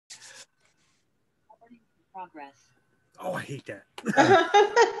Progress. Oh, I hate that.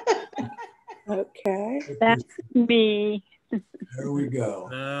 Okay. That's me. There we go.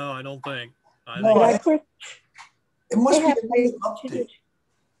 No, I don't think. No, Did I put, it must they be have a new update.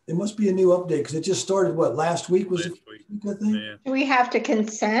 It must be a new update because it just started, what, last week? Was it? Last week. I think? Yeah. Do we have to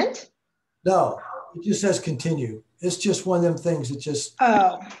consent? No, it just says continue. It's just one of them things that just.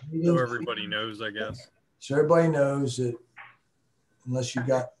 Oh, So everybody knows, I guess. So everybody knows that unless you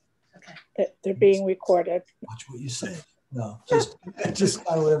got. that they're being recorded. Watch what you say. No, just kind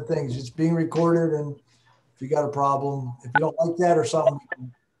of one of them things. It's being recorded, and if you got a problem, if you don't like that or something, you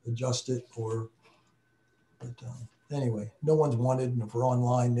can adjust it. But anyway, no one's wanted, and if we're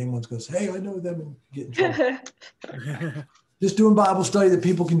online, anyone's going to say, "Hey, I know them," and get in trouble. Just doing Bible study that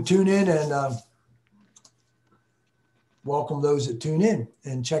people can tune in and welcome those that tune in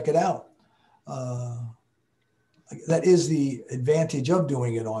and check it out. That is the advantage of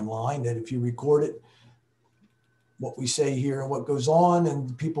doing it online, that if you record it, what we say here and what goes on,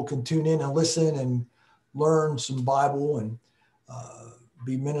 and people can tune in and listen and learn some Bible and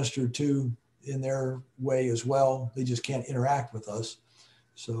be ministered to in their way as well. They just can't interact with us.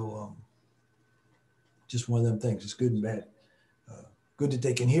 So just one of them things. It's good and bad. Good that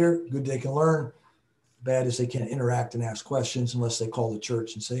they can hear, good that they can learn. Bad is they can't interact and ask questions unless they call the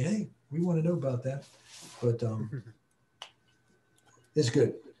church and say, hey, we want to know about that. But it's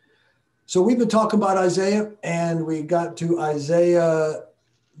good. So we've been talking about Isaiah, and we got to Isaiah,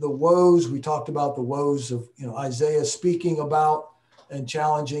 the woes. We talked about the woes of, Isaiah speaking about and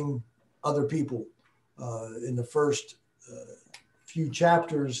challenging other people. In the first few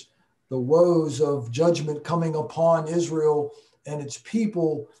chapters, the woes of judgment coming upon Israel and its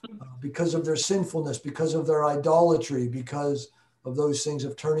people because of their sinfulness, because of their idolatry, because of those things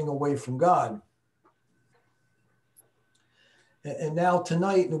of turning away from God. And now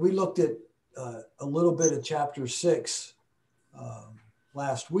tonight, and we looked at a little bit of chapter 6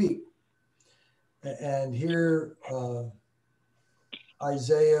 last week. And here,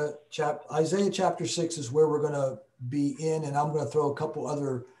 Isaiah chapter 6 is where we're going to be in, and I'm going to throw a couple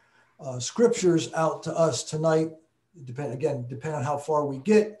other scriptures out to us tonight, depending on how far we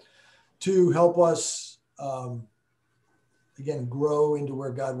get, to help us, again, grow into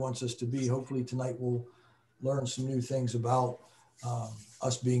where God wants us to be. Hopefully tonight we'll learn some new things about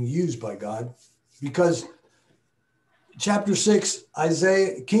us being used by God, because chapter 6,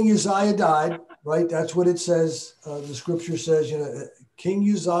 King Uzziah died, right? That's what it says. The scripture says, King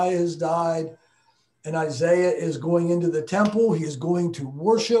Uzziah has died, and Isaiah is going into the temple. He is going to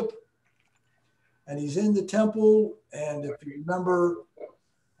worship, and he's in the temple. And if you remember,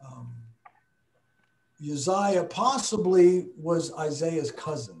 Uzziah possibly was Isaiah's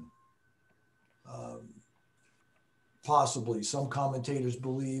cousin. Possibly, some commentators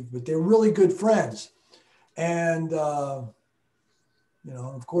believe, but they're really good friends. And, of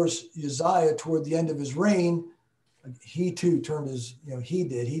course, Uzziah, toward the end of his reign, he too turned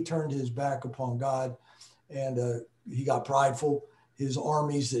he turned his back upon God, and he got prideful. His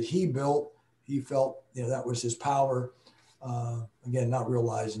armies that he built, he felt, that was his power. Again, not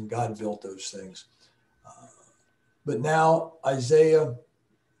realizing God built those things. But now Isaiah,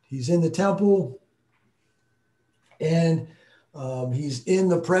 he's in the temple, and he's in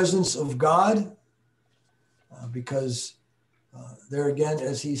the presence of God, because there again,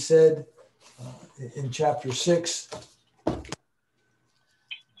 as he said in chapter 6, it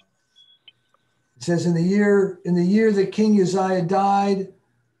says, in the year that King Uzziah died,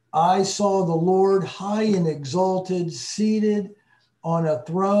 I saw the Lord high and exalted, seated on a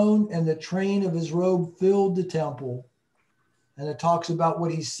throne, and the train of his robe filled the temple. And it talks about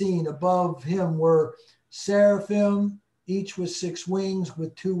what he's seen. Above him were seraphim, each with 6 wings.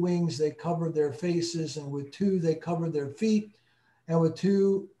 With 2 wings they covered their faces, and with 2 they covered their feet, and with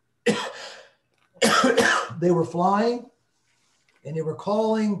 2 they were flying, and they were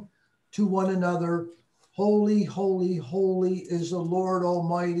calling to one another, holy, holy, holy is the Lord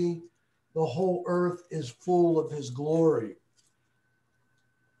Almighty. The whole earth is full of his glory.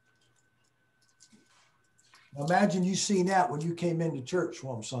 Now imagine you seen that when you came into church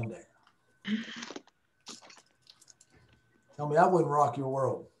one Sunday. Tell me that wouldn't rock your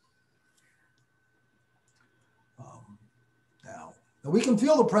world. Now we can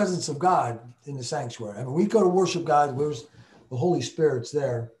feel the presence of God in the sanctuary. I mean, we go to worship God, there's the Holy Spirit's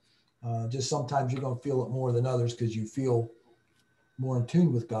there. Just sometimes you're going to feel it more than others because you feel more in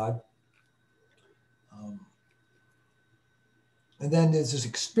tune with God. And then there's this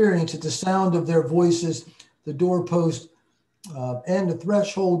experience at the sound of their voices, the doorpost and the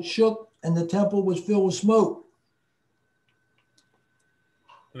threshold shook, and the temple was filled with smoke.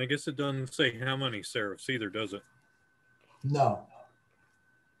 And I guess it doesn't say how many seraphs either, does it? No.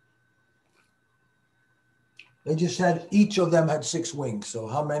 They just had, each of them had 6 wings. So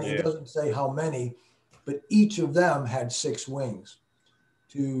how many, Yeah. It doesn't say how many, but each of them had 6 wings.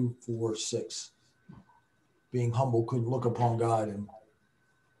 2, 4, 6. Being humble, couldn't look upon God, and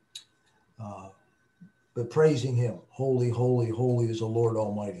but praising him. Holy, holy, holy is the Lord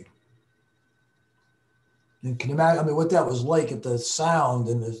Almighty. And can you imagine, I mean, what that was like at the sound,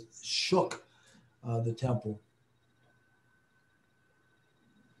 and it shook the temple.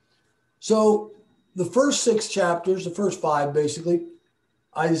 So the first 6 chapters, the first 5 basically,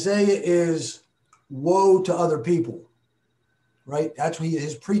 Isaiah is woe to other people, right? That's what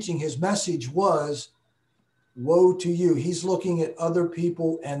his preaching, his message was, woe to you. He's looking at other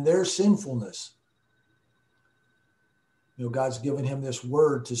people and their sinfulness. You know, God's given him this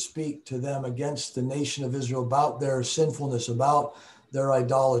word to speak to them against the nation of Israel about their sinfulness, about their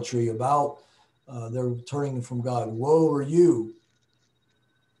idolatry, about their turning from God. Woe are you.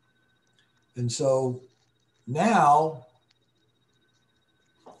 And so now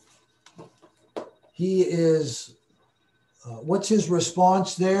he is, what's his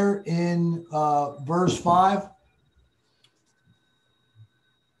response there in verse 5?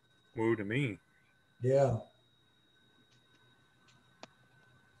 Woe to me. Yeah.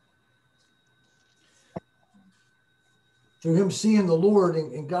 Through him seeing the Lord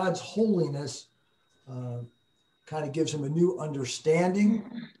and God's holiness, kind of gives him a new understanding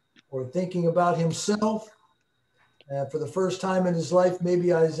or thinking about himself. For the first time in his life,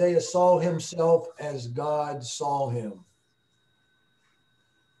 maybe Isaiah saw himself as God saw him.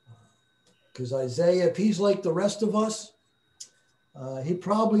 Because Isaiah, if he's like the rest of us, he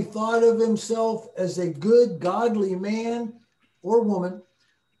probably thought of himself as a good, godly man or woman,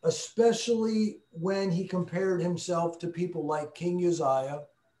 especially when he compared himself to people like King Uzziah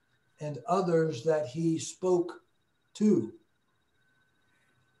and others that he spoke to.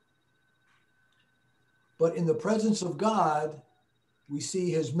 But in the presence of God, we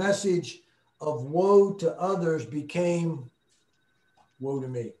see his message of woe to others became woe to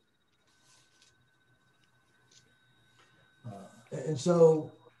me. And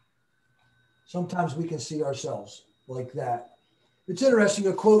so sometimes we can see ourselves like that. It's interesting,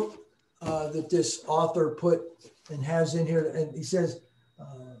 a quote that this author put and has in here, and he says,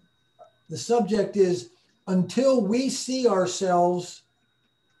 the subject is, until we see ourselves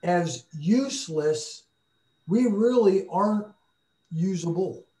as useless, we really aren't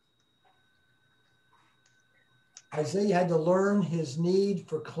usable. Isaiah had to learn his need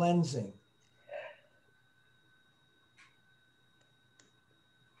for cleansing.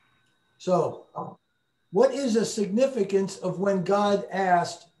 So, what is the significance of when God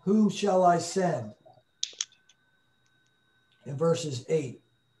asked, whom shall I send? In verses 8,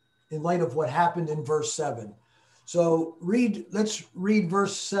 in light of what happened in verse 7. So let's read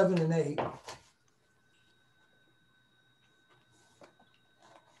verse 7 and 8.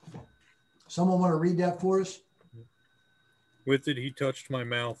 Someone want to read that for us? With it he touched my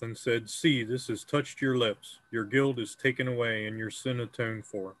mouth and said, see, this has touched your lips. Your guilt is taken away and your sin atoned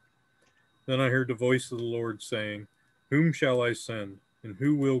for. Then I heard the voice of the Lord saying, whom shall I send, and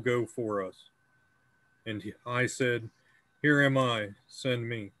who will go for us? And I said, here am I, send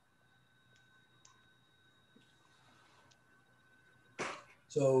me.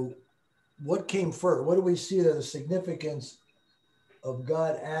 So what came first? What do we see as the significance of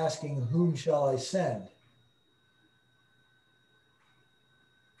God asking, whom shall I send?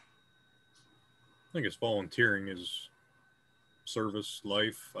 I think it's volunteering is service,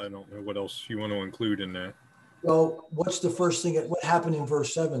 life. I don't know what else you want to include in that. Well, what's the first thing? What happened in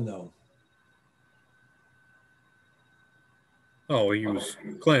verse 7, though? Oh, he was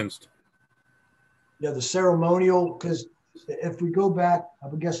cleansed. Yeah, the ceremonial, because if we go back,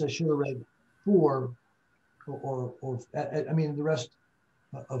 I guess I should have read 4 or I mean, the rest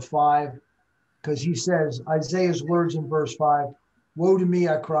of 5, because he says, Isaiah's words in verse 5, woe to me,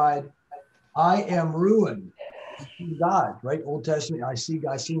 I cried, I am ruined. God, right? Old Testament, I see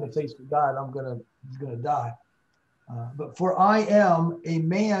the face of God, he's gonna die. But for I am a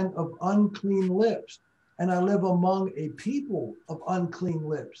man of unclean lips, and I live among a people of unclean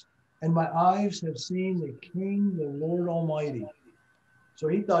lips, and my eyes have seen the King, the Lord Almighty. So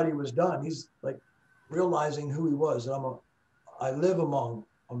he thought he was done. He's like realizing who he was. I live among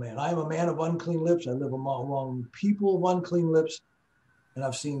a man. I am a man of unclean lips. I live among people of unclean lips, and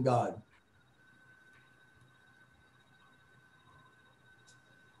I've seen God.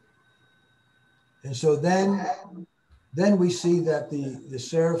 And so then we see that the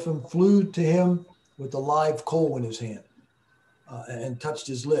seraphim flew to him with a live coal in his hand. and touched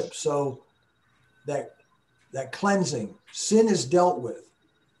his lips. So that cleansing, sin is dealt with,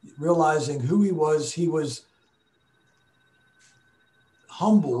 realizing who he was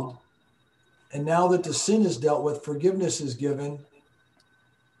humbled. And now that the sin is dealt with, forgiveness is given.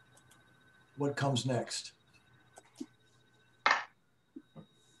 What comes next?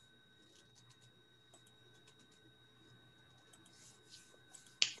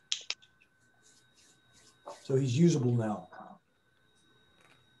 So he's usable now.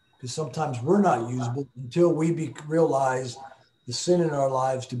 Because sometimes we're not usable until we realize the sin in our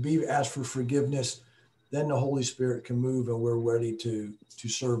lives to ask for forgiveness. Then the Holy Spirit can move and we're ready to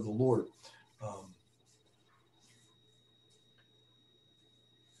serve the Lord.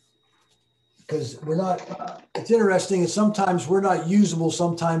 Because it's interesting, and sometimes we're not usable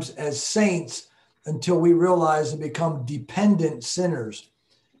sometimes as saints until we realize and become dependent sinners.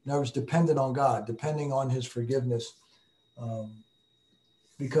 In other words, dependent on God, depending on his forgiveness.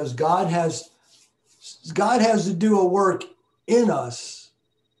 Because God has to do a work in us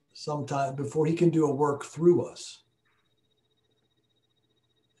sometime before he can do a work through us.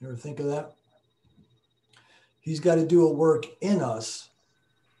 You ever think of that? He's got to do a work in us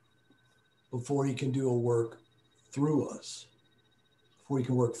before he can do a work through us. Before he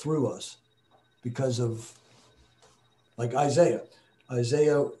can work through us. Because of, like Isaiah.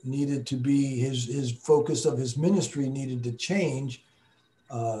 Isaiah needed to be, his focus of his ministry needed to change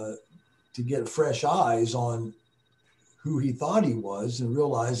to get fresh eyes on who he thought he was and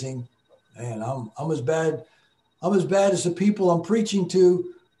realizing, man, I'm as bad as the people I'm preaching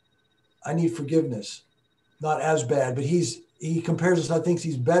to. I need forgiveness. Not as bad, but he compares us, I think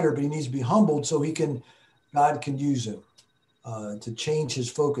he's better, but he needs to be humbled so God can use him to change his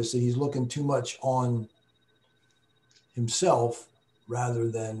focus, that he's looking too much on himself rather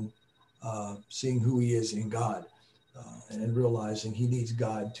than seeing who he is in God and realizing he needs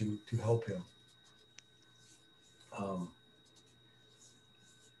God to help him.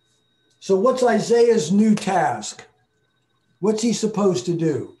 So what's Isaiah's new task? What's he supposed to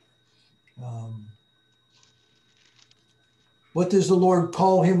do? What does the Lord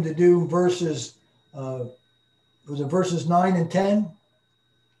call him to do? Verses 9 and 10?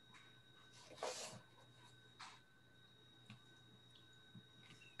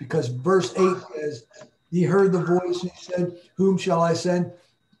 Because verse 8 says, he heard the voice and he said, whom shall I send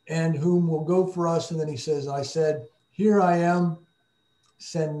and whom will go for us? And then he says, I said, here I am,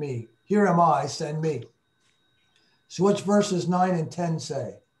 send me. Here am I, send me. So what's verses 9 and 10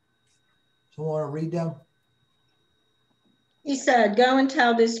 say? Someone want to read them? He said, go and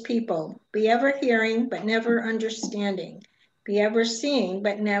tell this people, be ever hearing, but never understanding. Be ever seeing,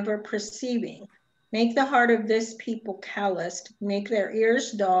 but never perceiving. Make the heart of this people calloused, make their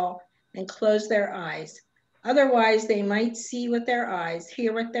ears dull, and close their eyes. Otherwise, they might see with their eyes,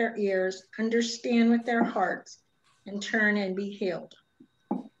 hear with their ears, understand with their hearts, and turn and be healed.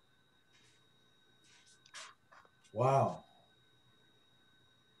 Wow.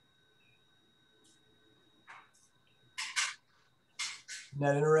 Isn't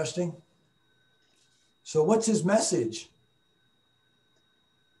that interesting? So what's his message?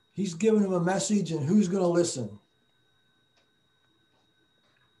 He's giving them a message, and who's going to listen?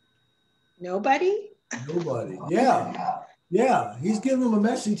 Nobody? Nobody. Yeah. Yeah. He's giving them a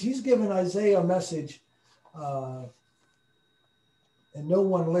message. He's giving Isaiah a message, and no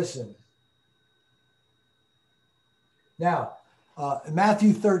one listened. Now,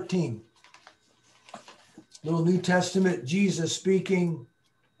 Matthew 13, little New Testament, Jesus speaking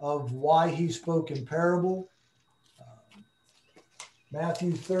of why he spoke in parable.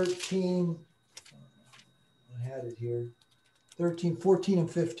 Matthew 13, I had it here, 13, 14, and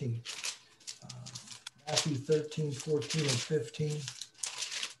 15. Matthew 13, 14, and 15.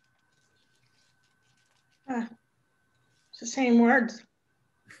 It's the same words.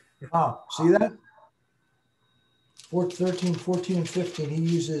 See that? 13, 14, and 15, he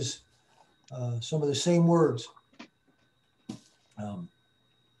uses some of the same words.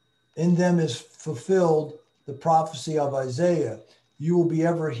 In them is fulfilled the prophecy of Isaiah. You will be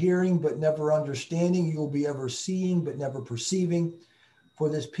ever hearing, but never understanding. You will be ever seeing, but never perceiving. For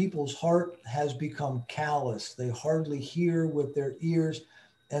this people's heart has become callous. They hardly hear with their ears,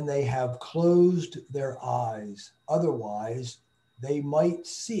 and they have closed their eyes. Otherwise, they might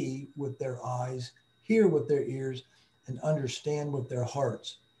see with their eyes, hear with their ears, and understand with their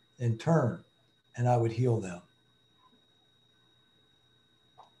hearts, and turn, and I would heal them.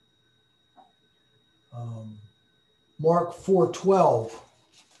 Mark 4:12.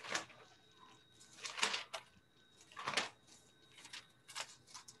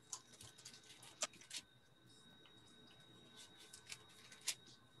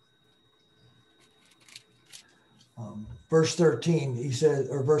 Verse 13, he said,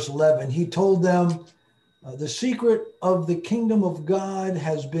 or verse 11, he told them, the secret of the kingdom of God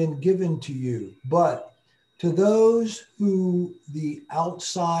has been given to you, but to those on the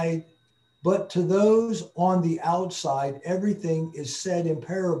outside, everything is said in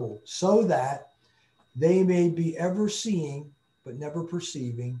parable, so that they may be ever seeing, but never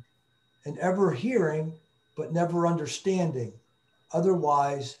perceiving, and ever hearing, but never understanding.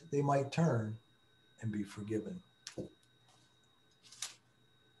 Otherwise, they might turn and be forgiven.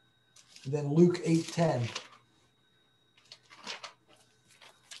 And then Luke 8:10.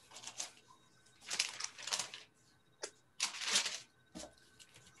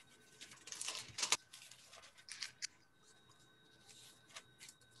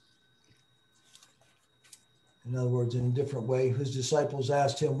 In other words, in a different way, his disciples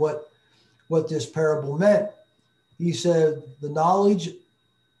asked him what this parable meant. He said, the knowledge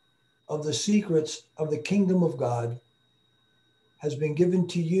of the secrets of the kingdom of God has been given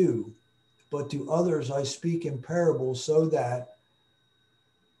to you, but to others I speak in parables, so that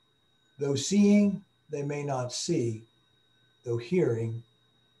though seeing, they may not see, though hearing,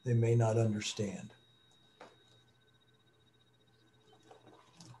 they may not understand.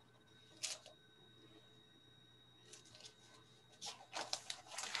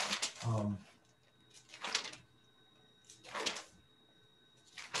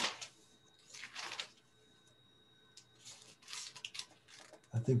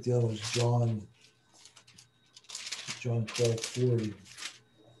 I think the other was John 12:40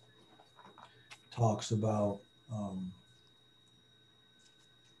 talks about,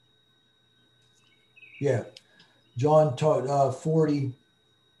 John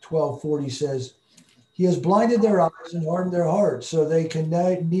 12:40 says, he has blinded their eyes and hardened their hearts, so they can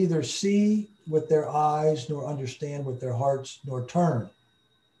neither see with their eyes, nor understand with their hearts, nor turn,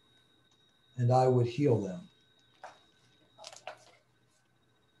 and I would heal them.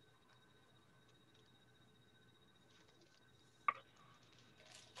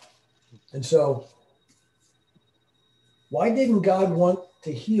 And so, why didn't God want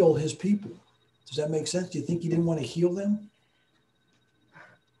to heal his people? Does that make sense? Do you think he didn't want to heal them?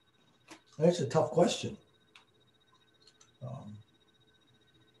 That's a tough question.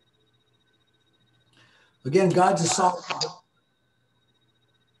 Again, God's a sovereign.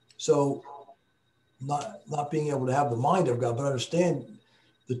 So not being able to have the mind of God, but understand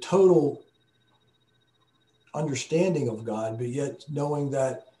the total understanding of God, but yet knowing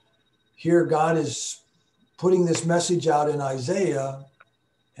that here God is putting this message out in Isaiah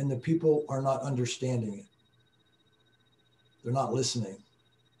and the people are not understanding it. They're not listening.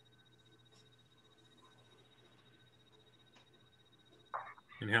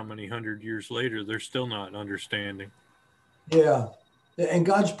 And how many hundred years later, they're still not understanding. Yeah. And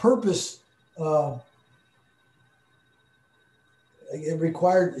God's purpose, it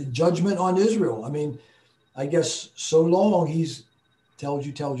required judgment on Israel. I mean, I guess so long he's tells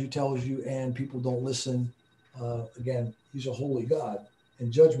you, and people don't listen. Again, he's a holy God,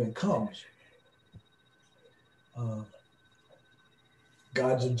 and judgment comes.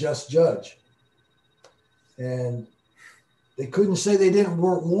 God's a just judge. And they couldn't say they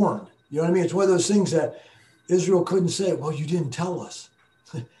weren't warned. You know what I mean? It's one of those things that Israel couldn't say, well, you didn't tell us.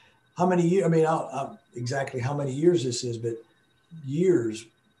 How many years? I mean, exactly how many years this is, but years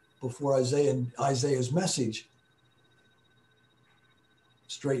before Isaiah's message.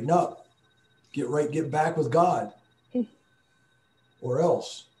 Straighten up, get right, get back with God, or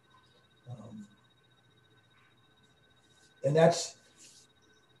else. And that's,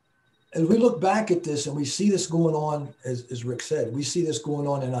 as we look back at this and we see this going on, as Rick said, we see this going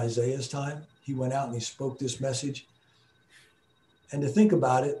on in Isaiah's time. He went out and he spoke this message. And to think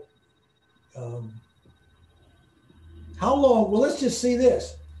about it, how long? Well, let's just see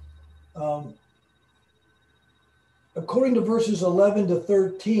this. According to verses 11 to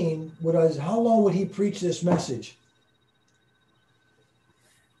 13, how long would he preach this message?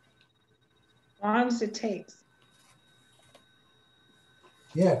 As long as it takes.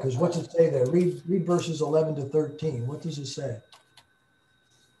 Yeah, because what's it say there? Read verses 11 to 13. What does it say?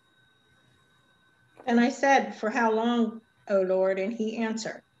 And I said, for how long, O Lord? And he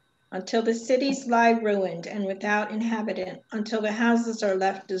answered, until the cities lie ruined and without inhabitant, until the houses are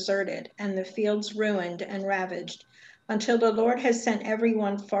left deserted and the fields ruined and ravaged, until the Lord has sent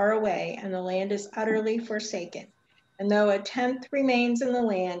everyone far away and the land is utterly forsaken. And though a tenth remains in the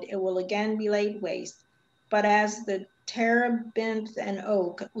land, it will again be laid waste. But as the terebinth and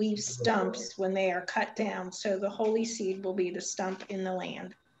oak leave stumps when they are cut down, so the holy seed will be the stump in the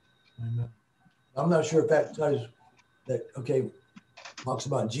land. Amen. I'm not sure if that tells that, okay, talks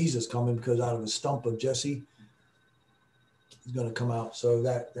about Jesus coming because out of a stump of Jesse, is going to come out. So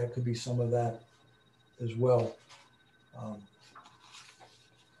that could be some of that as well.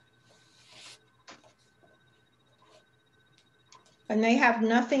 And they have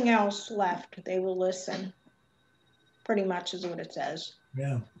nothing else left. They will listen. Pretty much is what it says.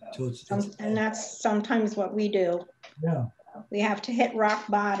 Yeah. So and that's sometimes what we do. Yeah. We have to hit rock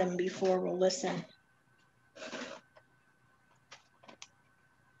bottom before we'll listen.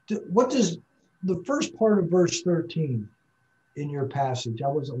 What does the first part of verse 13 in your passage? I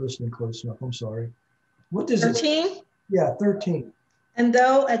wasn't listening close enough. I'm sorry. What does 13? Yeah, 13. And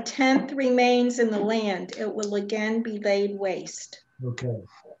though a tenth remains in the land, it will again be laid waste. Okay.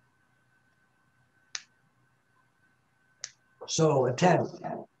 So a tenth.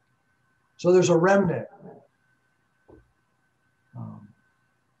 So there's a remnant.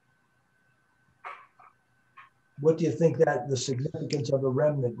 What do you think that the significance of the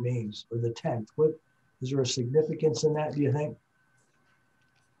remnant means, or the tenth? What is there a significance in that, do you think?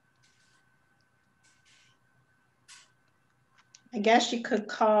 I guess you could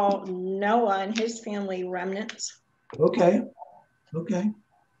call Noah and his family remnants. Okay. Okay.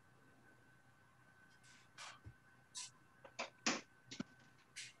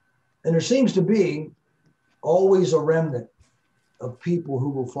 And there seems to be always a remnant of people who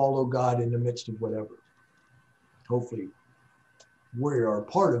will follow God in the midst of whatever. Hopefully, we are a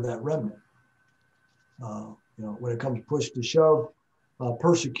part of that remnant. When it comes push to shove,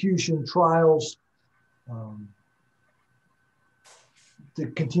 persecution, trials, to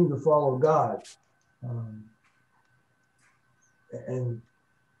continue to follow God. And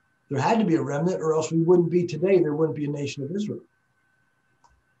there had to be a remnant, or else we wouldn't be today. There wouldn't be a nation of Israel.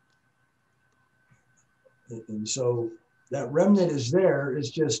 And so that remnant is there. It's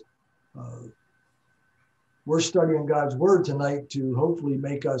just we're studying God's word tonight to hopefully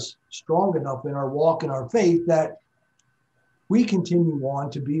make us strong enough in our walk and our faith that we continue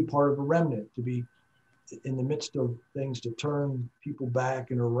on to be part of a remnant, to be in the midst of things, to turn people back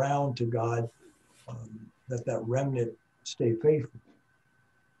and around to God, that remnant stay faithful.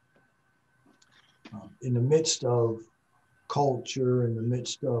 In the midst of culture, in the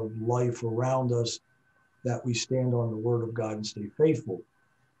midst of life around us, that we stand on the word of God and stay faithful.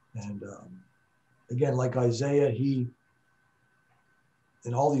 And again, like Isaiah,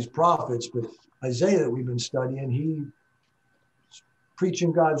 and all these prophets, but Isaiah that we've been studying, he's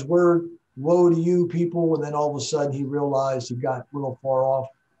preaching God's word, woe to you people, and then all of a sudden he realized he got a little far off.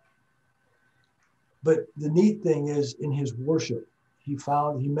 But the neat thing is, in his worship, he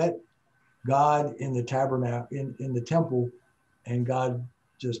met God in the tabernacle, in the temple, and God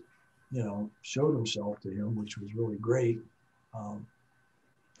just showed himself to him, which was really great.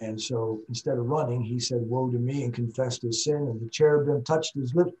 And so instead of running, he said, woe to me, and confessed his sin, and the cherubim touched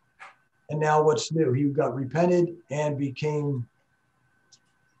his lips. And now what's new? He got repented and became,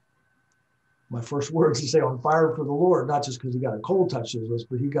 my first words to say, on fire for the Lord, not just because he got a cold touch his lips,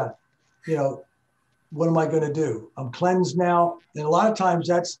 but he got, what am I going to do? I'm cleansed now. And a lot of times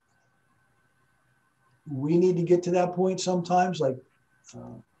we need to get to that point sometimes, like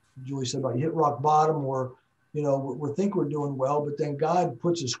Julie said about you hit rock bottom, or we think we're doing well, but then God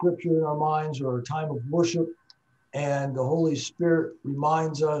puts a scripture in our minds or a time of worship, and the Holy Spirit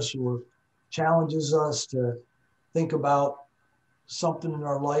reminds us or challenges us to think about something in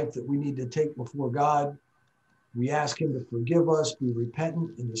our life that we need to take before God. We ask him to forgive us, be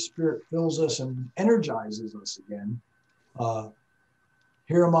repentant, and the Spirit fills us and energizes us again.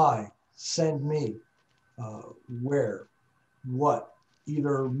 Here am I, send me. Where? What?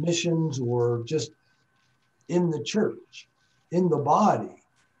 Either missions or just in the church, in the body,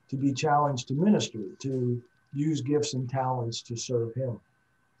 to be challenged to minister, to use gifts and talents to serve him.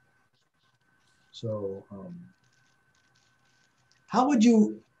 So how would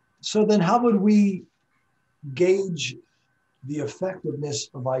we gauge the effectiveness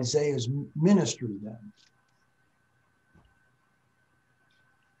of Isaiah's ministry then?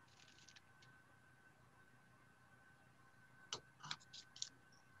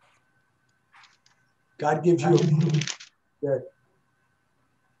 God gives you a that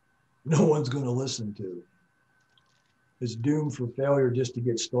no one's going to listen to. It's doomed for failure just to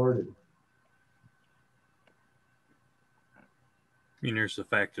get started. There's the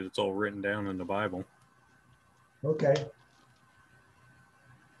fact that it's all written down in the Bible. Okay.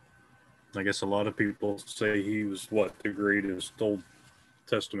 I guess a lot of people say he was the greatest Old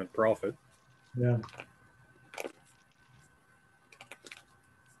Testament prophet. Yeah.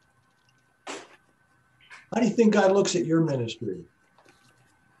 How do you think God looks at your ministry?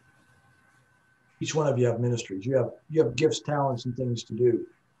 Each one of you have ministries. You have gifts, talents, and things to do.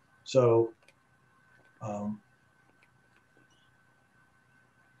 So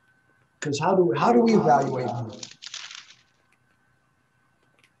Because how do we evaluate them?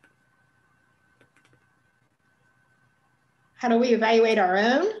 How do we evaluate our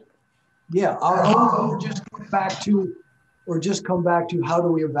own? Yeah, our own, or just come back to how do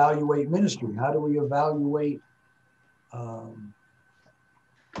we evaluate ministry? How do we evaluate, how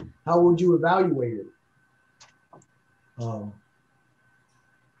would you evaluate it?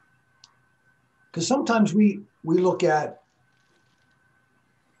 Because sometimes we look at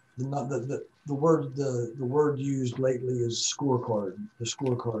the word used lately is scorecard. The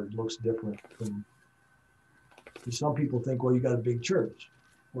scorecard looks different from, some people think, well, you got a big church,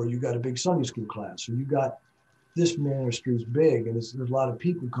 or you got a big Sunday school class, or you got this ministry's big and there's a lot of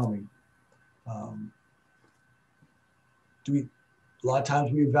people coming. A lot of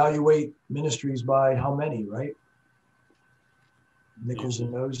times we evaluate ministries by how many, right? Nickels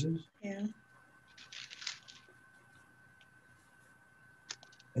and noses. Yeah.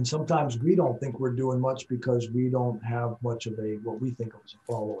 And sometimes we don't think we're doing much because we don't have much of what we think of as a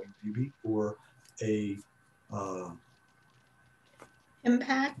following, maybe, or a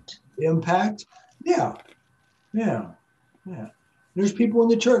Impact. Yeah. There's people in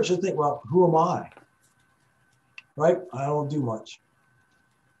the church that think, well, who am I? Right? I don't do much.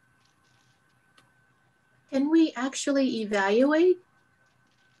 Can we actually evaluate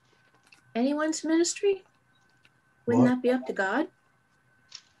anyone's ministry? Wouldn't that be up to God?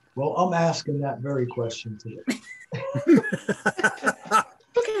 Well, I'm asking that very question today.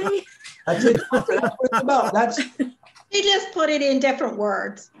 Okay. That's it. That's what it's about. You just put it in different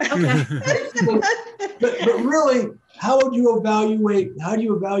words. Okay. but really, how do you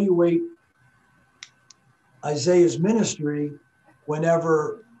evaluate Isaiah's ministry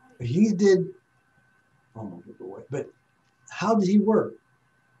whenever he did, but how did he work?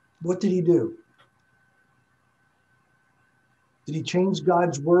 What did he do? Did he change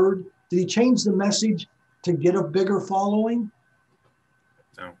God's word? Did he change the message to get a bigger following?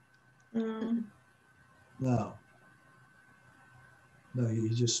 No. No. No, he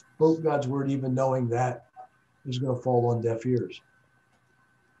just spoke God's word, even knowing that it was going to fall on deaf ears.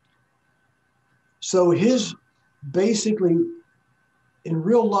 So basically, in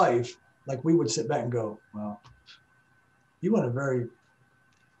real life, like we would sit back and go, well, you want a very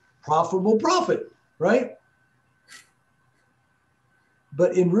profitable prophet, right?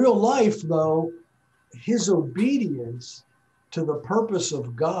 But in real life, though, his obedience to the purpose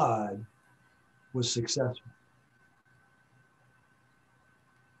of God was successful.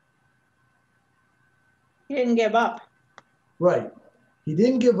 He didn't give up. Right. He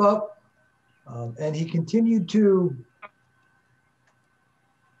didn't give up, and he continued to.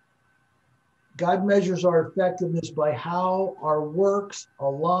 God measures our effectiveness by how our works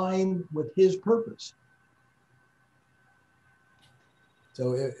align with his purpose.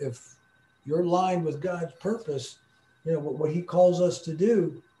 So if you're aligned with God's purpose, you know, what he calls us to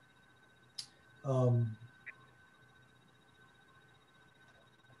do,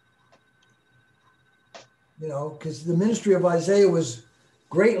 you know, because the ministry of Isaiah was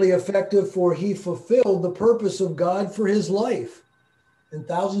greatly effective, for he fulfilled the purpose of God for his life. And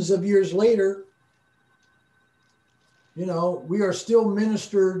thousands of years later, you know, we are still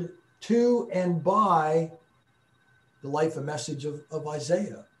ministered to and by the life and message of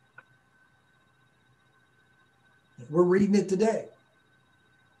Isaiah. We're reading it today,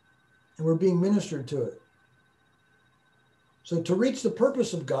 and we're being ministered to it. So to reach the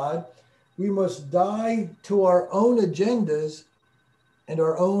purpose of God, we must die to our own agendas and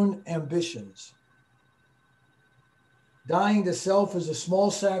our own ambitions. Dying to self is a small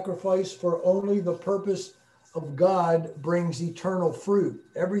sacrifice, for only the purpose of God brings eternal fruit.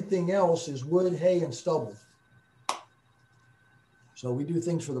 Everything else is wood, hay, and stubble. So we do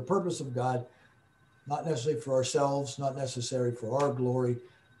things for the purpose of God, not necessarily for ourselves, not necessarily for our glory,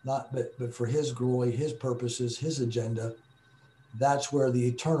 but for his glory, his purposes, his agenda. That's where the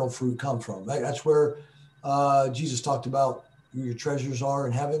eternal fruit comes from. That's where Jesus talked about where your treasures are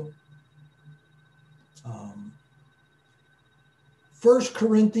in heaven. 1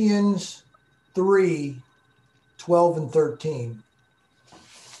 Corinthians 3:12 and 13.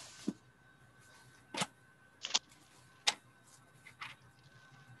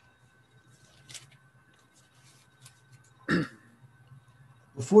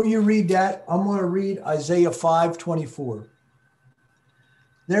 Before you read that, I'm going to read Isaiah 5:24.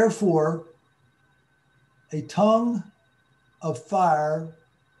 Therefore, a tongue of fire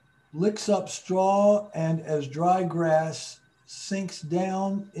licks up straw, and as dry grass sinks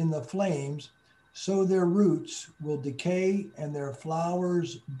down in the flames, so their roots will decay and their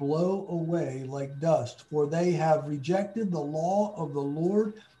flowers blow away like dust. For they have rejected the law of the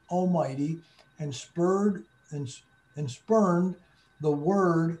Lord Almighty and spurned the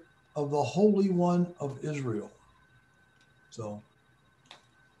word of the Holy One of Israel. So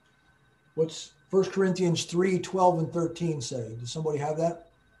what's 1 Corinthians 3:12 and 13 say? Does somebody have that?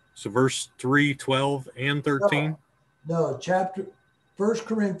 So verse 3, 12, and 13? No, chapter 1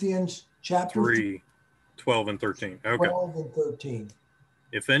 Corinthians chapter 3, 12, and 13. Okay. 12 and 13.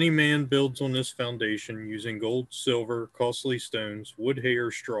 If any man builds on this foundation using gold, silver, costly stones, wood, hay,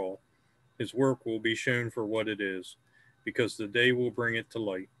 or straw, his work will be shown for what it is, because the day will bring it to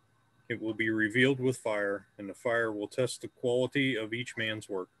light. It will be revealed with fire, and the fire will test the quality of each man's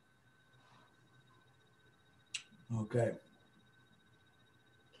work. Okay.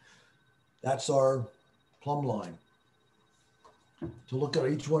 That's our plumb line. To look at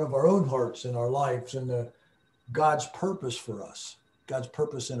each one of our own hearts and our lives and God's purpose for us, God's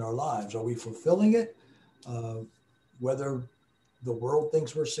purpose in our lives. Are we fulfilling it? Whether the world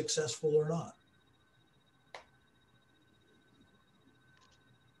thinks we're successful or not.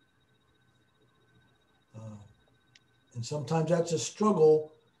 And sometimes that's a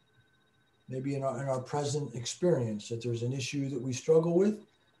struggle, maybe in our present experience, that there's an issue that we struggle with.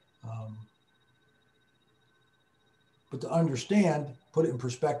 But to understand, put it in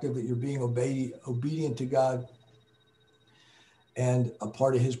perspective that you're being obedient to God, and a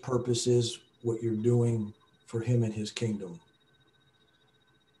part of his purpose is what you're doing for him and his kingdom.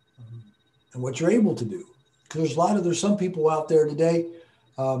 And what you're able to do. Because there's some people out there today,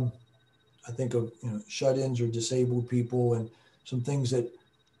 I think of shut-ins or disabled people, and some things that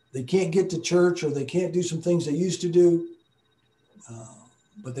they can't get to church, or they can't do some things they used to do,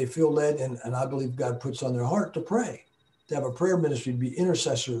 but they feel led, and I believe God puts on their heart to pray, to have a prayer ministry, to be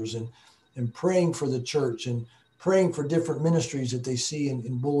intercessors and praying for the church and praying for different ministries that they see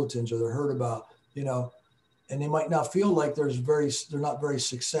in bulletins or they're heard about, and they might not feel like they're not very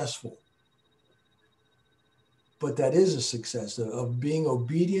successful. But that is a success of being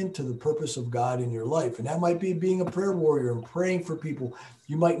obedient to the purpose of God in your life. And that might be being a prayer warrior and praying for people.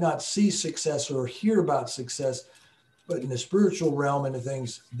 You might not see success or hear about success, but in the spiritual realm and the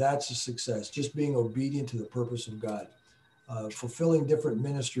things, that's a success. Just being obedient to the purpose of God, fulfilling different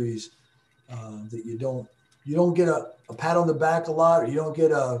ministries that you don't get a pat on the back a lot, or you don't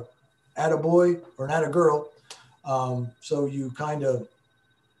get a attaboy or an attagirl. So you kind of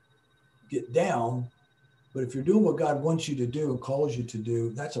get down. But if you're doing what God wants you to do and calls you to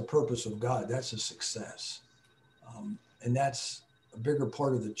do, that's a purpose of God. That's a success. And that's a bigger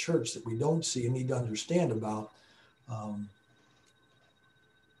part of the church that we don't see and need to understand about.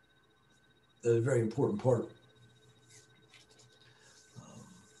 That's a very important part.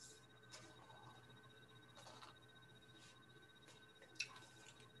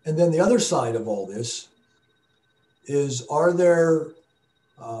 And then the other side of all this is, are there,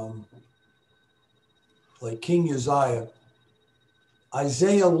 like King Uzziah,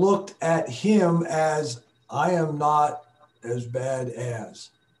 Isaiah looked at him as, I am not as bad as.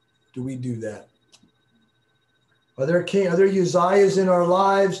 Do we do that? Are there Uzziahs in our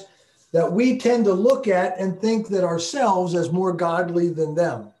lives that we tend to look at and think that ourselves as more godly than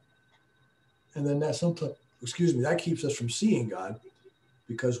them? And then that keeps us from seeing God,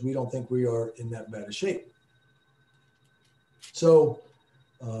 because we don't think we are in that bad a shape. So,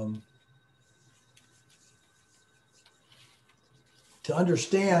 to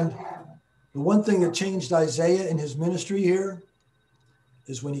understand, the one thing that changed Isaiah in his ministry here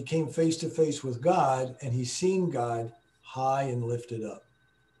is when he came face to face with God and he seen God high and lifted up.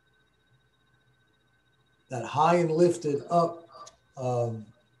 That high and lifted up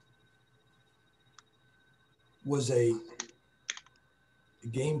was a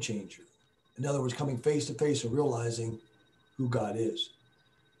game changer. In other words, coming face to face and realizing who God is.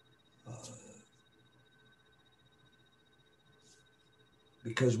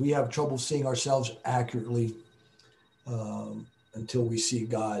 Because we have trouble seeing ourselves accurately until we see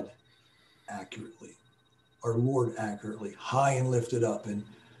God accurately, our Lord accurately, high and lifted up, and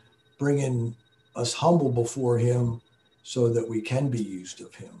bringing us humble before him so that we can be used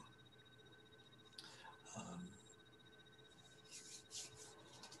of him.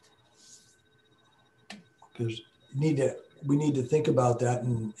 Because we need to think about that,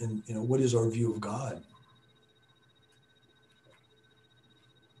 and what is our view of God?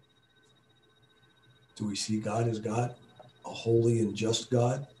 Do we see God as God, a holy and just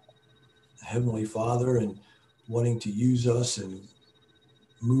God, a heavenly Father, and wanting to use us and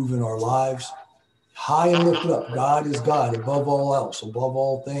move in our lives? High and lifted up, God is God above all else, above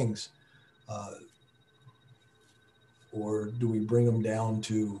all things. Or do we bring him down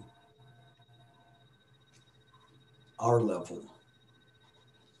to our level?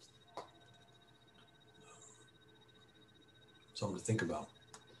 something to think about.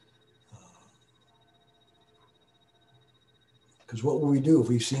 Because what will we do if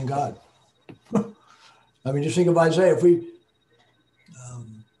we've seen God? I mean, just think of Isaiah. If we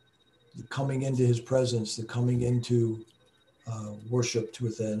the coming into his presence, the coming into worship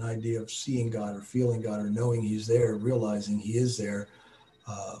with an idea of seeing God or feeling God or knowing he's there, realizing he is there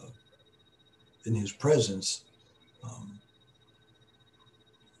in his presence.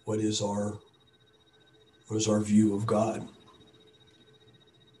 What is our view of God?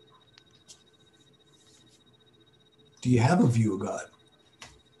 Do you have a view of God?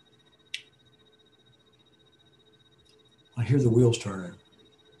 I hear the wheels turning.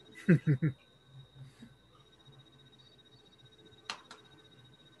 Do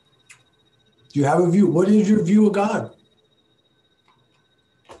you have a view? What is your view of God?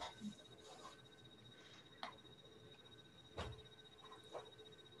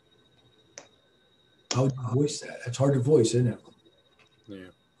 How would you voice that? It's hard to voice, isn't it?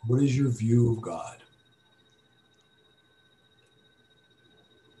 Yeah. What is your view of God?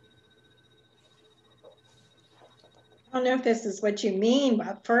 I don't know if this is what you mean,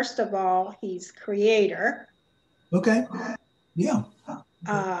 but first of all, he's creator. Okay. Yeah.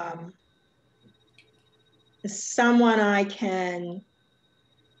 Someone I can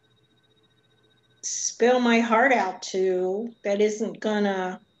spill my heart out to that isn't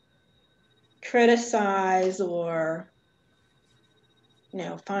gonna criticize or, you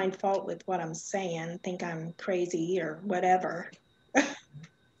know, find fault with what I'm saying, think I'm crazy or whatever.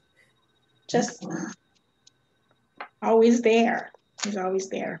 Just always there. He's always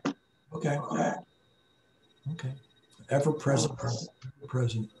there. Okay. Okay. Ever present. Ever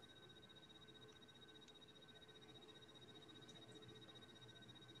present.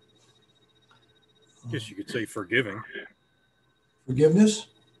 Guess you could say forgiving. Forgiveness?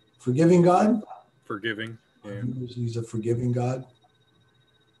 Forgiving God? Forgiving. Yeah. He's a forgiving God.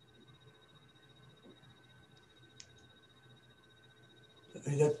 I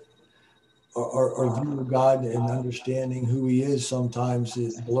mean, that, our view of God and understanding who he is sometimes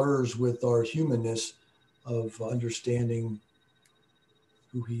it blurs with our humanness of understanding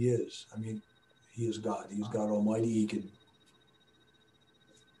who he is. I mean, he is God. He's God Almighty. He can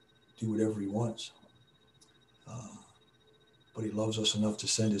do whatever he wants. But he loves us enough to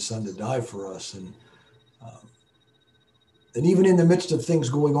send his son to die for us. And even in the midst of things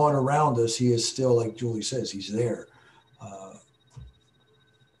going on around us, he is still, like Julie says, he's there.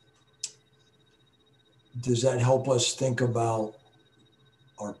 Does that help us think about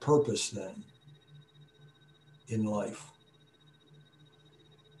our purpose then in life?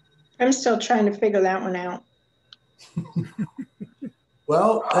 I'm still trying to figure that one out.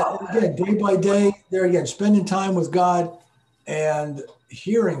 Well, again, day by day, there again, spending time with God and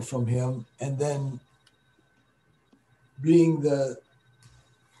hearing from him, and then being the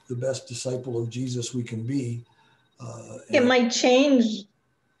best disciple of Jesus we can be. It might change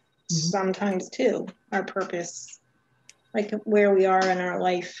sometimes too, our purpose, like where we are in our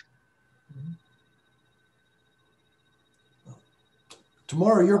life.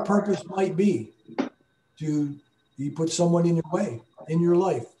 Tomorrow, your purpose might be to you put someone in your way, in your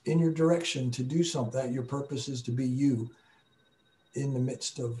life, in your direction to do something. Your purpose is to be you in the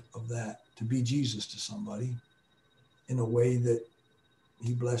midst of that, to be Jesus to somebody in a way that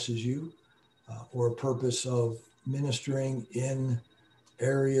he blesses you, or a purpose of ministering in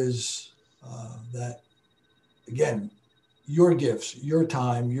areas that, again, your gifts, your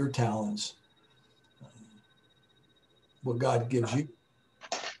time, your talents, what God gives you,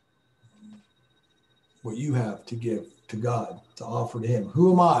 what you have to give to God, to offer to him.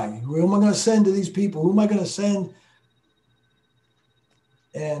 Who am I? Who am I going to send to these people? Who am I going to send?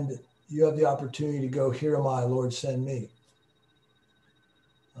 And you have the opportunity to go, here am I, Lord, send me.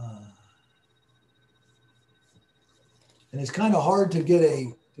 And it's kind of hard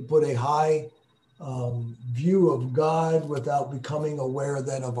to put a high view of God without becoming aware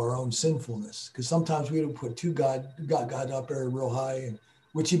then of our own sinfulness. Because sometimes we don't put got God up there real high, and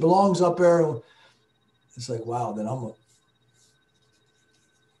which he belongs up there. And it's like, wow, then I'm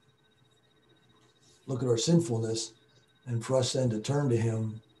look at our sinfulness, and for us then to turn to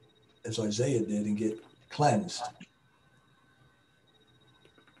him as Isaiah did and get cleansed.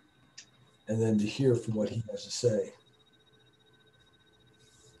 And then to hear from what he has to say.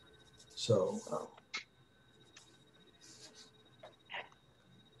 So,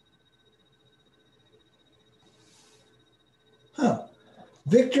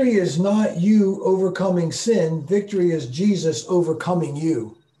 victory is not you overcoming sin. Victory is Jesus overcoming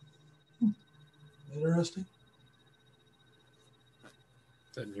you. Interesting.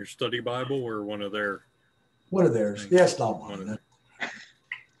 Is that in your study Bible or one of their One of theirs. Yeah, it's not mine.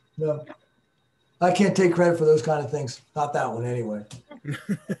 No. I can't take credit for those kind of things. Not that one anyway.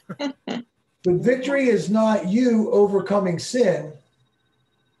 But victory is not you overcoming sin.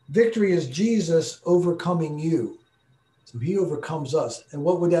 Victory is Jesus overcoming you. So he overcomes us. And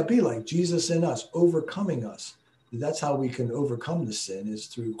what would that be like? Jesus in us, overcoming us. That's how we can overcome the sin, is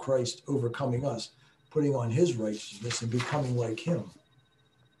through Christ overcoming us, putting on his righteousness and becoming like him,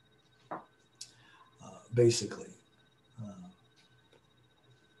 basically.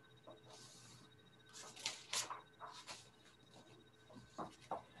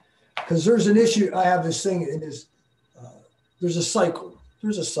 Because there's an issue, I have this thing in this, there's a cycle.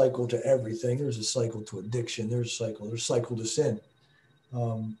 There's a cycle to everything. There's a cycle to addiction. There's a cycle to sin.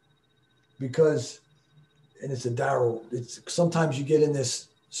 Because, and it's sometimes you get in this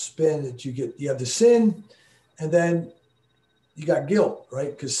spin that you have the sin, and then you got guilt,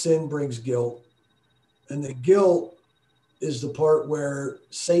 right? Because sin brings guilt. And the guilt is the part where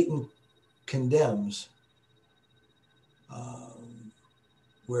Satan condemns,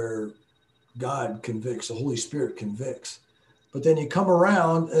 where God convicts, the Holy Spirit convicts. But then you come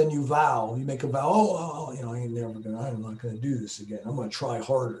around and you make a vow, I'm not going to do this again. I'm going to try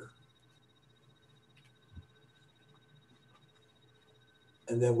harder.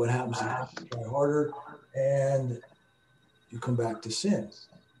 And then what happens is you try harder and you come back to sin.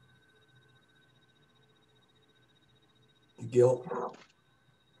 The guilt,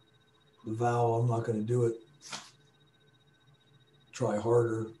 the vow, I'm not going to do it. Try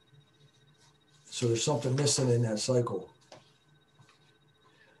harder. So there's something missing in that cycle.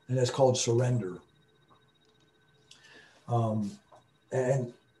 And that's called surrender.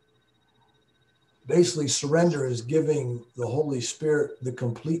 And basically surrender is giving the Holy Spirit the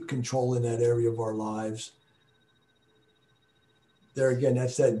complete control in that area of our lives. There again,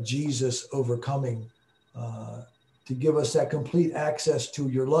 that's that Jesus overcoming, to give us that complete access to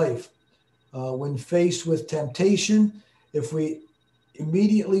your life. When faced with temptation, if we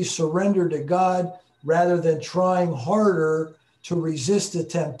immediately surrender to God rather than trying harder to resist the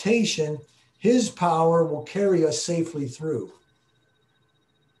temptation, his power will carry us safely through.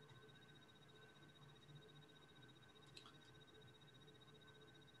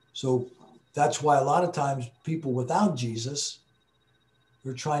 So that's why a lot of times people without Jesus,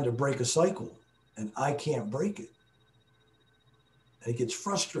 they're trying to break a cycle, and I can't break it. And it gets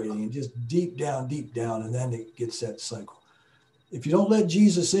frustrating and just deep down, and then it gets that cycle. If you don't let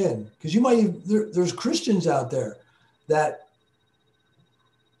Jesus in, because there's Christians out there that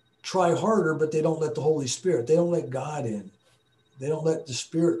try harder, but they don't let the Holy Spirit, they don't let God in. They don't let the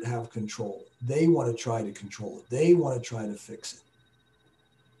Spirit have control. They want to try to control it. They want to try to fix it.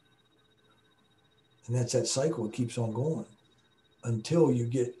 And that's that cycle. It keeps on going until you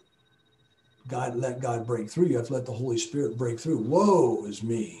get God, let God break through. You have to let the Holy Spirit break through. Woe is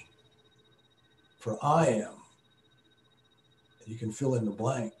me, for I am. You can fill in the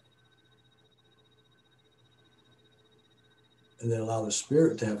blank. And then allow the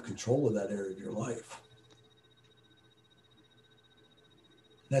Spirit to have control of that area of your life.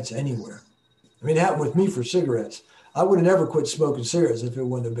 That's anywhere. I mean, it happened with me for cigarettes. I would have never quit smoking cigarettes if it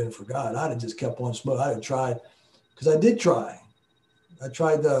wouldn't have been for God. I'd have just kept on smoking. I'd have tried, because I did try. I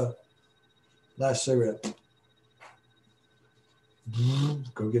tried the last cigarette.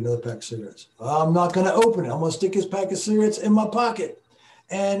 Go get another pack of cigarettes. I'm not going to open it. I'm going to stick this pack of cigarettes in my pocket.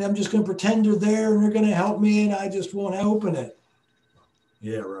 And I'm just going to pretend they're there and they're going to help me, and I just won't open it.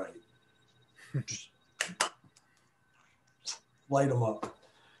 Yeah, right. Light them up.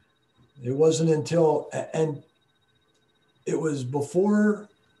 It wasn't until, and it was before,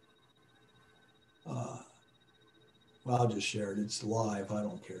 well, I'll just share it. It's live. I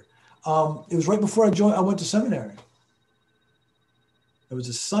don't care. It was right before I went to seminary. It was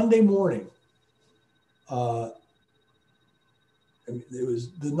a Sunday morning. It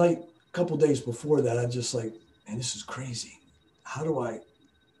was the night, a couple days before that. I just like, man, this is crazy. How do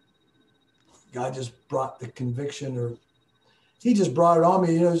God just brought the conviction, or he just brought it on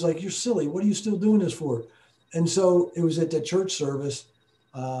me. You know, he's like, you're silly. What are you still doing this for? And so it was at the church service.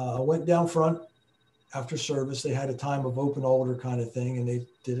 I went down front after service. They had a time of open altar kind of thing, and they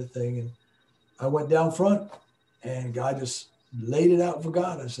did a thing. And I went down front, and God just laid it out for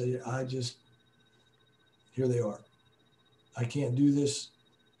God. I said, here they are. I can't do this.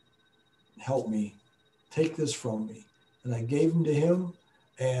 Help me. Take this from me. And I gave them to him,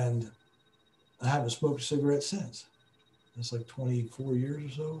 and I haven't smoked a cigarette since. That's like 24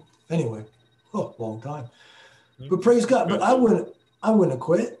 years or so. Anyway, long time. But praise God. But I wouldn't have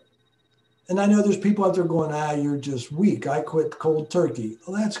quit. And I know there's people out there going, you're just weak. I quit cold turkey.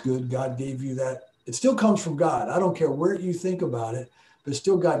 Well, that's good. God gave you that It still comes from God. I don't care where you think about it, but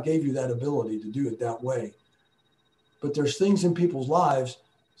still God gave you that ability to do it that way. But there's things in people's lives,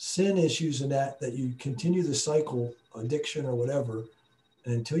 sin issues and that you continue the cycle, addiction or whatever,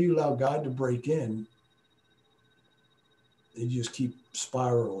 and until you allow God to break in, they just keep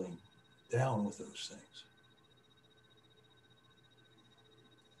spiraling down with those things.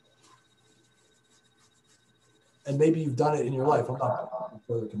 And maybe you've done it in your life. I'm not for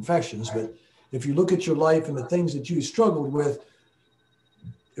further confessions, but if you look at your life and the things that you struggled with,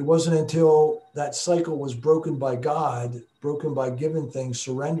 it wasn't until that cycle was broken by God, broken by giving things,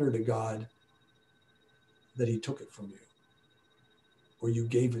 surrender to God, that he took it from you, or you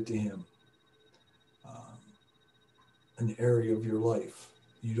gave it to him. An area of your life,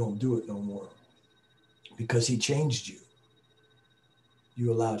 you don't do it no more because he changed you.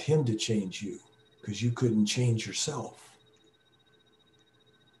 You allowed him to change you because you couldn't change yourself.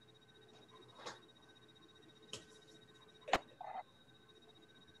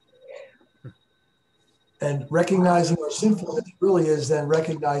 And recognizing our sinfulness really is then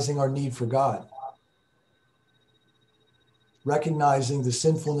recognizing our need for God. Recognizing the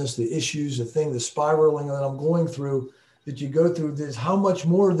sinfulness, the issues, the thing, the spiraling that I'm going through, that you go through this, how much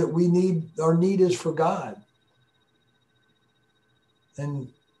more that we need, our need is for God.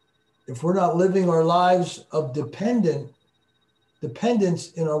 And if we're not living our lives of dependence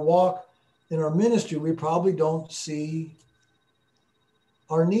in our walk, in our ministry, we probably don't see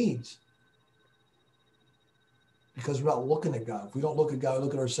our needs. Because we're not looking at God. If we don't look at God, we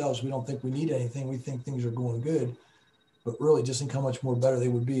look at ourselves, we don't think we need anything. We think things are going good. But really, just think how much more better they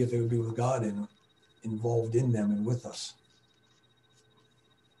would be if they would be with God and involved in them and with us.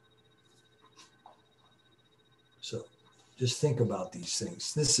 So just think about these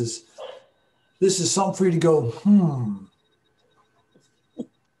things. This is something for you to go,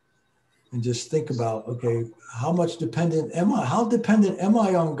 and just think about, okay, how much dependent am I? How dependent am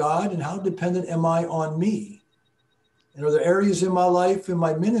I on God, and how dependent am I on me? And are there areas in my life, in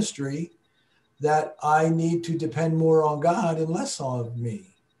my ministry, that I need to depend more on God and less on me?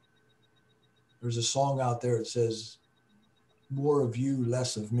 There's a song out there that says, more of you,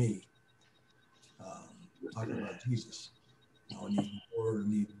 less of me. Talking about Jesus. I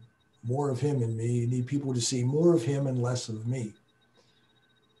need more of him in me. You need people to see more of him and less of me.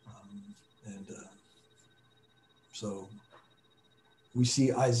 So we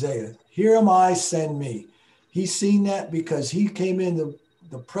see Isaiah, here am I, send me. He's seen that because he came in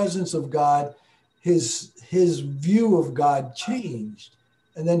the presence of God. His view of God changed.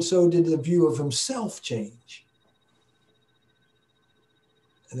 And then so did the view of himself change.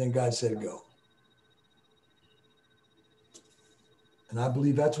 And then God said, go. And I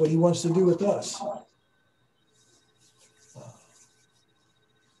believe that's what he wants to do with us.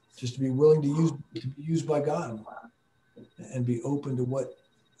 Just to be willing to be used by God and be open to what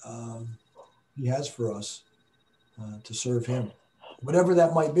he has for us to serve him, whatever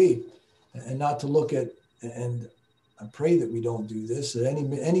that might be, and not to look at, and I pray that we don't do this at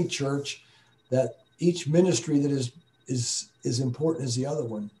any church, that each ministry that is important as the other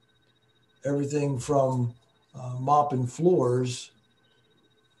one. Everything from mopping floors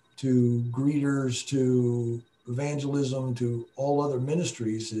to greeters to evangelism to all other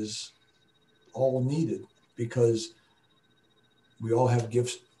ministries is all needed, because we all have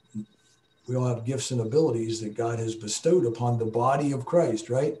gifts. We all have gifts and abilities that God has bestowed upon the body of Christ,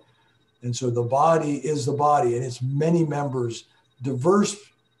 right? And so the body is the body, and it's many members, diverse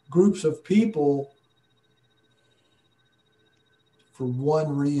groups of people for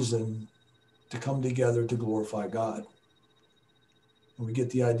one reason, to come together to glorify God. When we get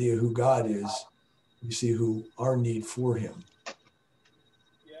the idea of who God is, we see who our need for him.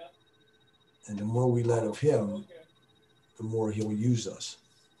 Yeah. And the more we let of him, the more he'll use us.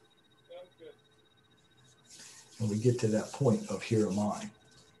 And we get to that point of here am I.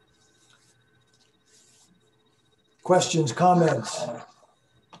 Questions, comments?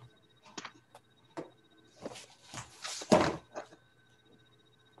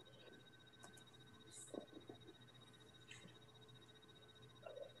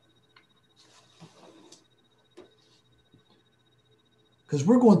 Because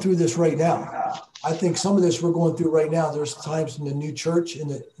we're going through this right now. I think some of this we're going through right now. There's times in the new church,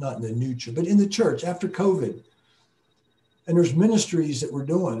 not in the new church, but in the church after COVID. And there's ministries that we're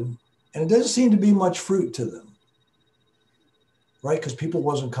doing, and it doesn't seem to be much fruit to them, right? Because people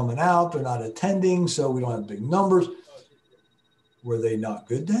wasn't coming out, they're not attending, so we don't have big numbers. Were they not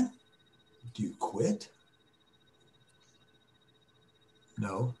good then? Do you quit?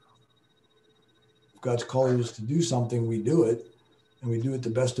 No. If God's called us to do something, we do it, and we do it the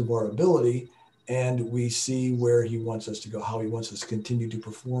best of our ability. and we see where he wants us to go, how he wants us to continue to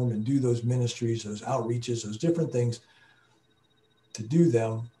perform and do those ministries, those outreaches, those different things, to do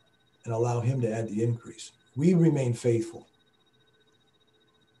them and allow him to add the increase. We remain faithful.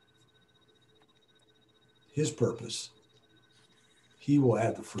 His purpose, he will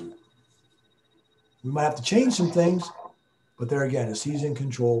add the fruit. We might have to change some things, but there again, as he's in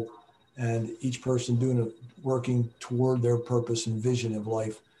control and each person doing it, working toward their purpose and vision of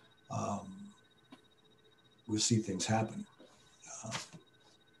life, we'll see things happen.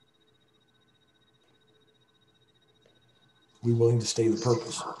 We're willing to stay the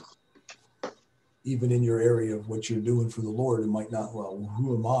purpose. Even in your area of what you're doing for the Lord, it might not, well,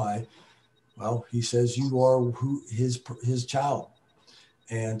 who am I? Well, he says you are his child.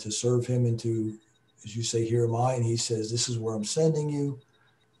 And to serve him and to, as you say, here am I. And he says, this is where I'm sending you.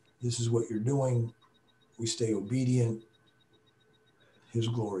 This is what you're doing. We stay obedient. His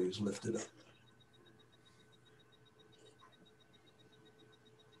glory is lifted up.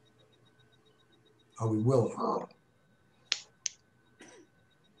 Are we willing?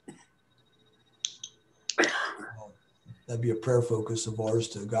 That'd be a prayer focus of ours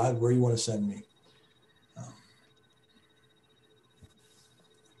to God. Where do you want to send me?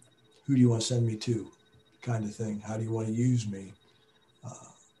 Who do you want to send me to? Kind of thing. How do you want to use me?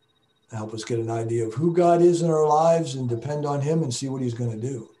 Help us get an idea of who God is in our lives and depend on him and see what he's going to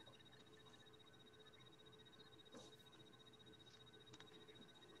do.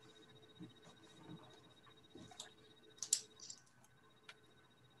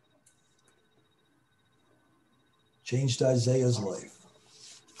 Changed Isaiah's life.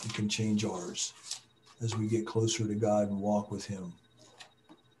 He can change ours as we get closer to God and walk with him.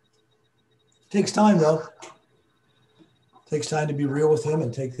 Takes time though. Takes time to be real with him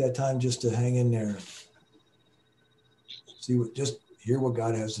and take that time just to hang in there. Just hear what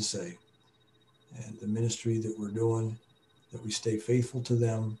God has to say. And the ministry that we're doing, that we stay faithful to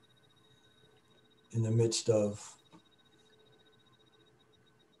them in the midst of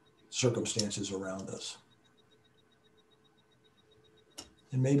circumstances around us.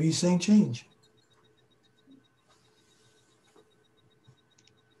 And maybe he's saying change.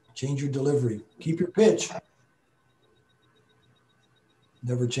 Change your delivery. Keep your pitch.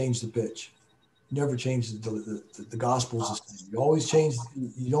 Never change the pitch. Never change the gospel's the same. You always change.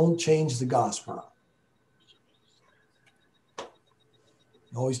 You don't change the gospel. It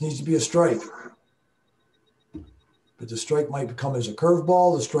always needs to be a strike. But the strike might come as a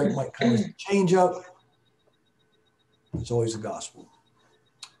curveball. The strike might come as a changeup. It's always the gospel.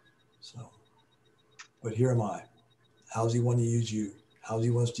 So, but here am I. How's he want to use you? How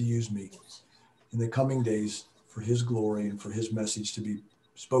he wants to use me in the coming days for his glory and for his message to be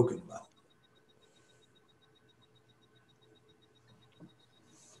spoken about.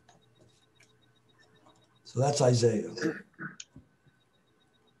 So that's Isaiah.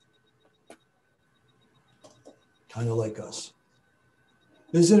 Kind of like us.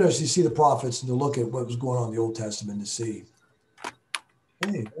 It's interesting to see the prophets and to look at what was going on in the Old Testament to see,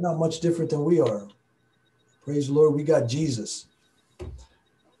 hey, they're not much different than we are. Praise the Lord, we got Jesus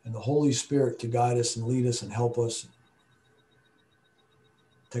and the Holy Spirit to guide us and lead us and help us.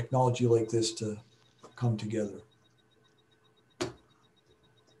 Technology like this to come together.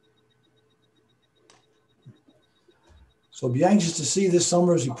 So be anxious to see this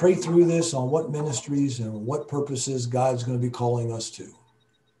summer as we pray through this on what ministries and what purposes God's going to be calling us to.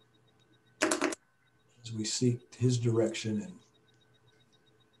 As we seek his direction and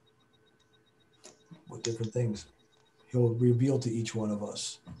what different things he'll reveal to each one of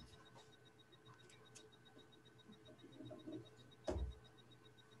us.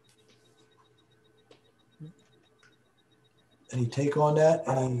 Any take on that?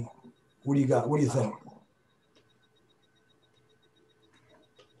 What do you got? What do you think?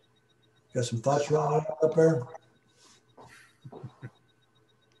 Got some thoughts around up there?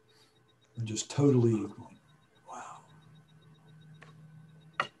 I'm just totally, wow.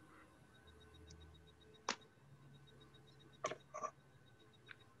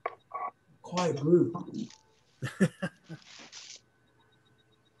 Quiet group.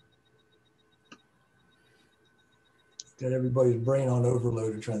 Got everybody's brain on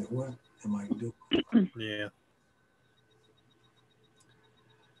overload and trying to, what am I doing? Yeah.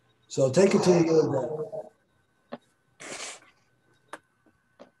 So take it to the Lord.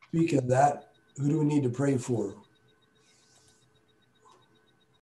 Speaking of that, who do we need to pray for?